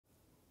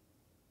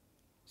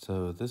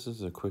So this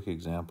is a quick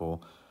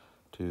example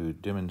to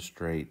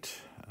demonstrate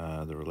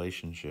the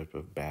relationship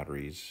of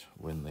batteries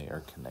when they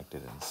are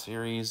connected in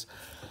series.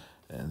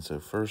 And so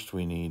first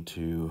we need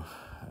to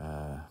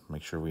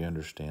make sure we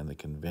understand the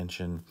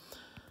convention.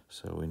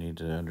 So we need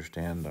to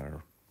understand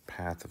our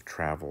path of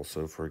travel.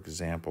 So for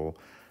example,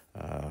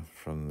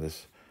 from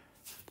this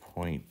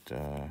point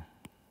A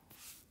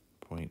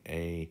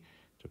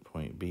to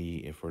point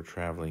B, if we're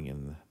traveling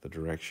in the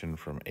direction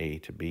from A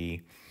to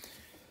B,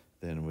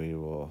 then we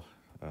will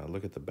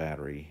look at the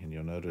battery, and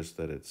you'll notice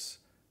that it's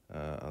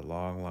a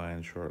long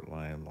line, short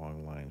line,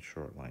 long line,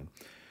 short line.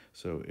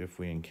 So if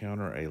we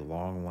encounter a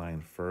long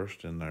line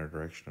first in our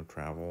direction of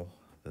travel,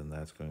 then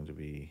that's going to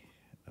be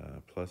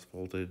plus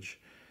voltage.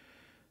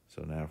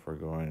 So now if we're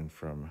going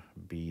from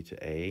B to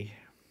A,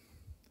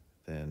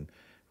 then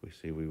we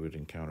see we would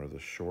encounter the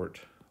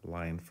short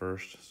line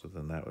first, so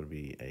then that would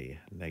be a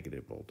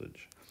negative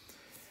voltage.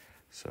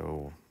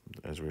 So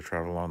as we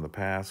travel along the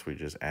path, we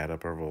just add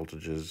up our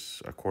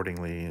voltages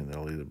accordingly, and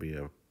there'll either be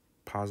a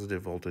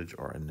positive voltage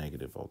or a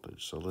negative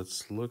voltage. So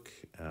let's look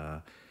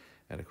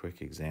at a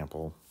quick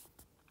example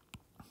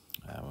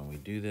when we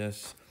do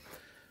this.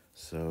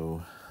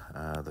 So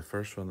the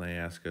first one they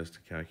ask us to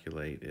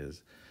calculate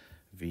is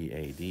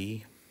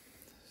VAD.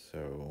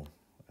 So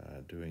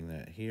doing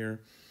that here,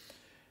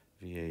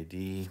 VAD,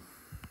 we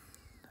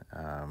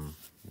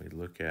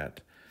look at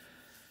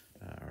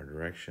our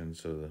direction.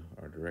 So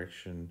our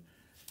direction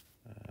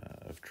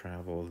of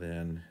travel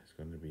then is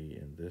going to be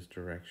in this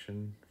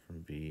direction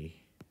from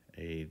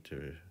VA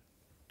to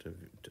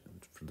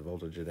from the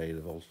voltage at A to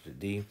the voltage at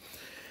D.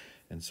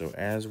 And so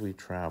as we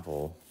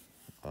travel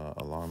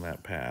along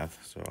that path,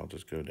 so I'll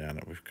just go down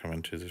it. We've come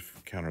into this,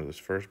 counter this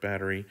first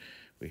battery.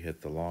 We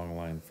hit the long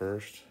line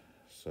first.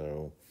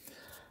 So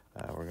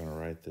we're going to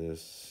write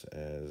this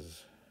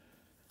as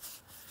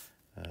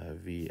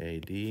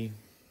VAD.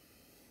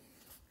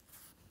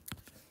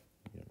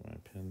 Get my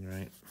pen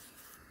right.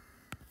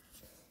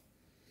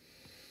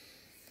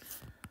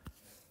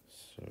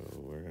 So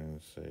we're going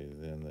to say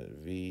then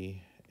that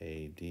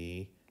VAD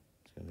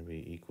is going to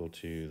be equal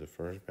to the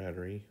first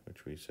battery,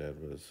 which we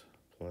said was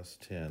plus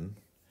 10.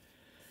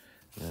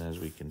 And as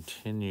we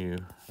continue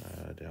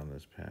down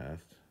this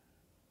path,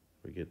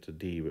 we get to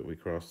D, but we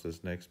cross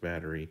this next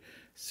battery,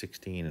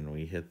 16, and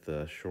we hit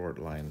the short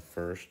line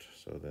first.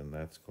 So then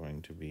that's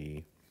going to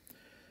be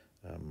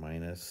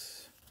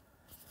minus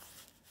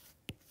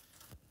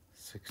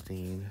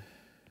 16.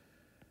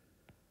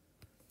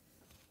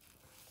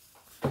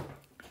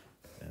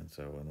 And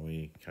so when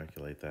we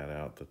calculate that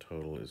out, the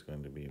total is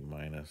going to be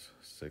minus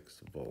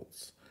 6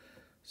 volts.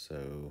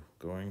 So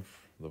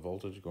the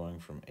voltage going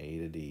from A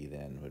to D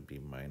then would be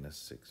minus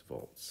 6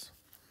 volts.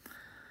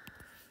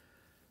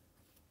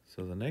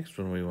 So the next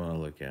one we want to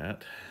look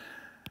at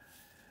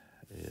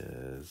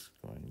is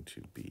going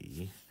to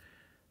be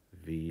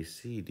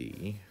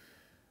VCD.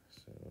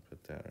 So I'll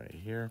put that right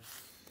here.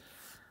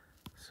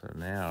 So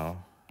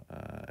now,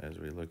 as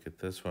we look at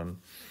this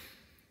one,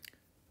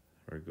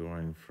 we're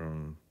going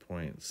from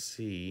point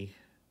C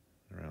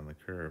around the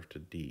curve to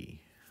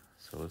D.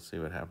 So let's see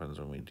what happens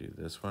when we do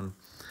this one.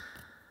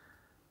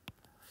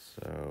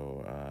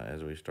 So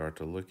as we start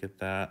to look at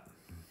that,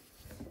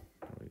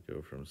 we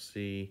go from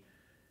C,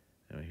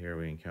 and here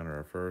we encounter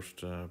our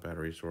first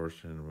battery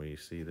source, and we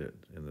see that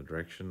in the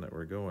direction that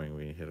we're going,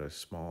 we hit a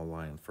small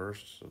line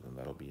first, so then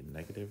that'll be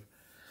negative.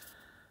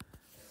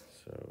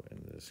 So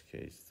in this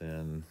case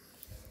then,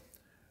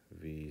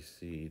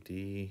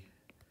 VCD,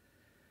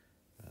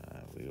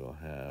 we will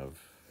have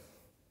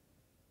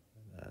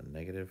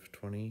negative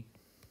 20.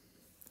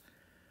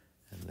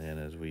 And then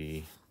as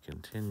we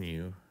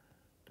continue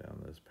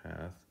down this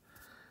path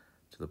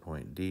to the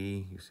point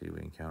D, you see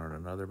we encountered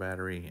another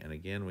battery, and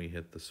again we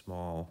hit the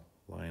small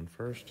line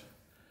first.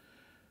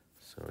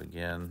 So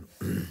again,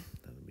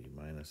 that'll be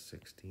minus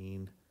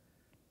 16.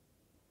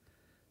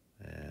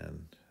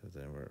 And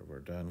then we're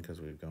done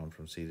because we've gone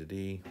from C to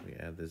D. We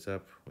add this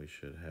up, we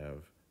should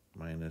have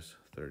minus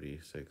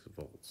 36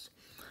 volts.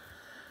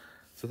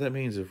 So that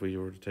means if we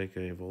were to take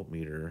a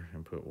voltmeter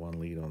and put one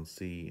lead on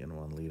C and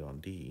one lead on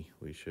D,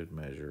 we should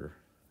measure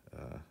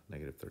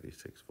negative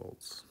 36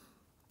 volts.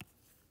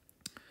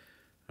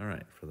 All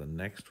right, for the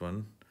next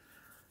one,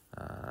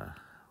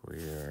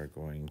 we are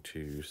going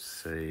to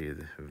say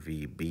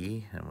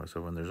VB. And so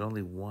when there's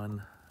only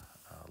one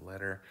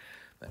letter,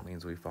 that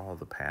means we follow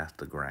the path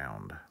to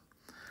ground,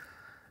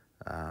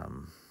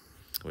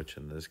 which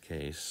in this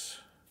case,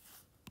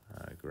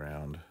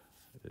 ground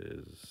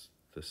is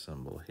this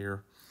symbol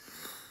here.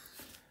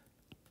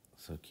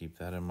 So keep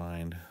that in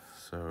mind.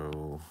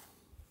 So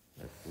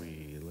if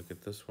we look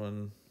at this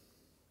one,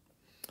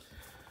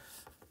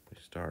 we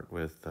start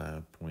with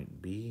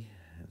point B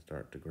and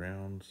start to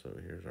ground. So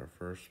here's our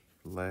first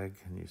leg,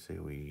 and you see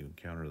we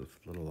encounter the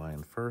little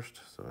line first.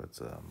 So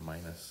it's a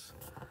minus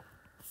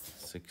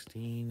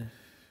 16.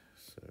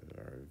 So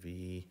our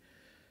VB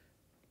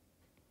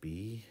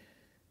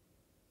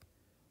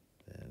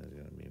then is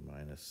going to be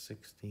minus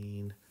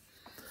 16.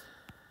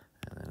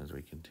 And then as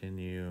we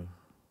continue,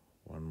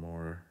 one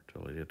more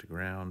till we get to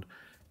ground,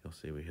 You'll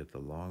see we hit the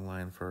long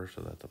line first,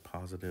 so that's a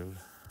positive.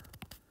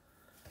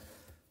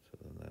 So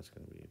then that's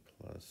going to be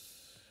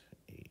plus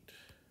 8.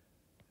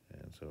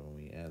 And so when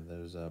we add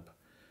those up,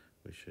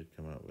 we should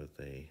come up with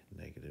a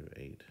negative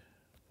 8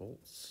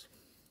 volts.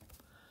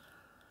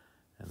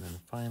 And then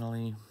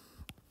finally,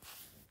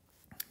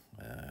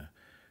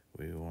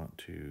 we want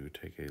to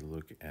take a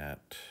look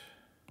at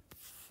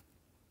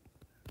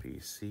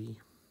VC.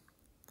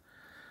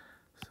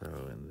 So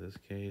in this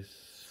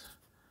case,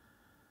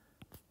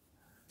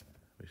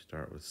 we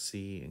start with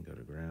C and go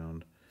to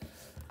ground.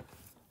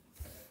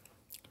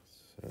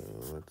 So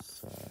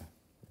let's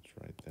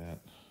write that.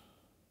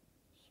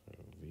 So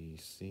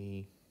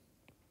VC.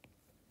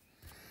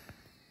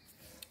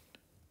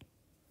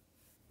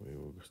 We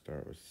will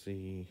start with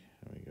C,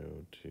 and we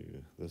go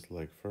to this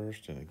leg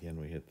first, and again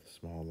we hit the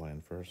small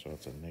line first, so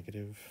it's a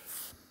negative.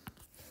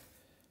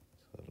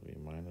 So that'll be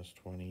minus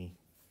 20.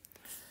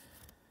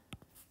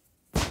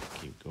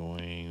 Keep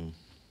going.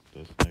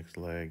 This next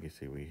leg, you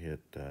see we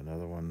hit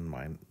another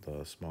one,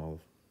 the small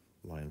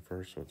line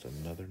first, so it's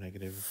another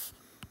negative.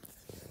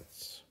 So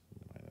that's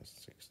minus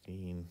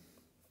 16.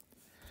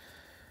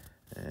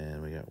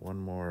 And we got one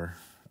more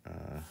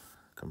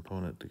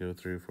component to go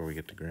through before we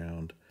get to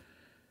ground.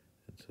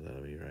 So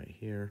that'll be right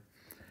here.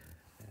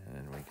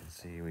 And we can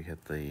see we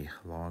hit the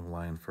long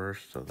line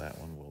first, so that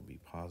one will be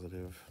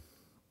positive.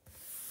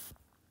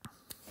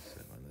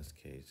 So in this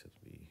case,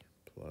 it'll be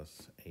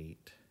plus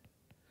 8.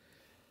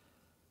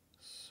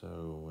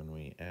 So when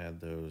we add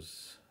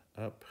those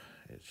up,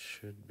 it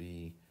should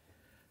be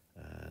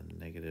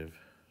negative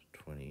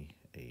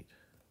 28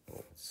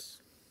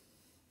 volts.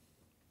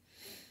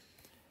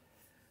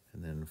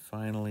 And then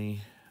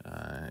finally,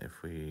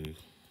 if we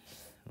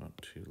want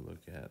to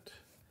look at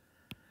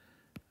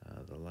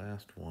the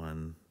last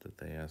one that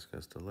they ask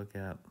us to look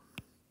at,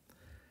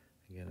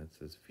 again it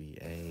says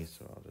VA,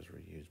 so I'll just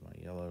reuse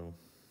my yellow.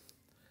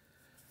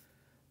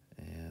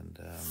 And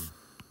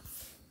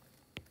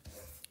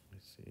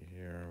let's see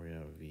here, we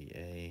have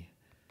VA.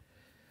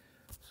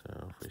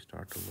 So if we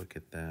start to look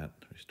at that,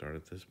 we start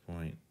at this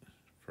point.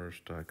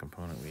 First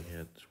component we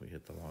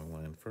hit the long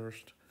line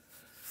first.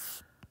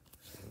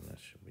 So that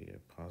should be a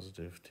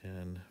positive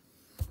 10.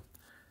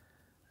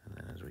 And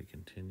then as we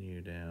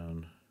continue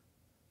down,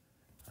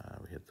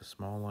 we hit the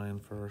small line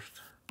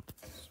first,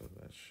 so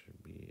that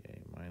should be a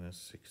minus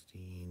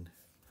 16.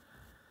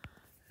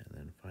 And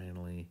then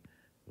finally,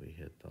 we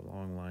hit the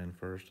long line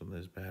first on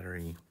this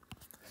battery,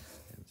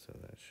 and so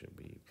that should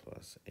be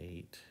plus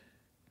 8.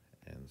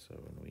 And so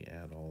when we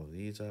add all of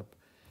these up,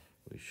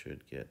 we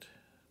should get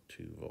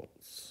 2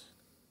 volts.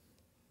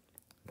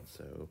 And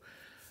so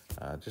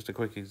just a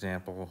quick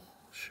example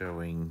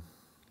showing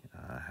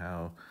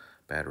how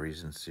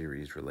batteries in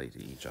series relate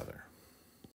to each other.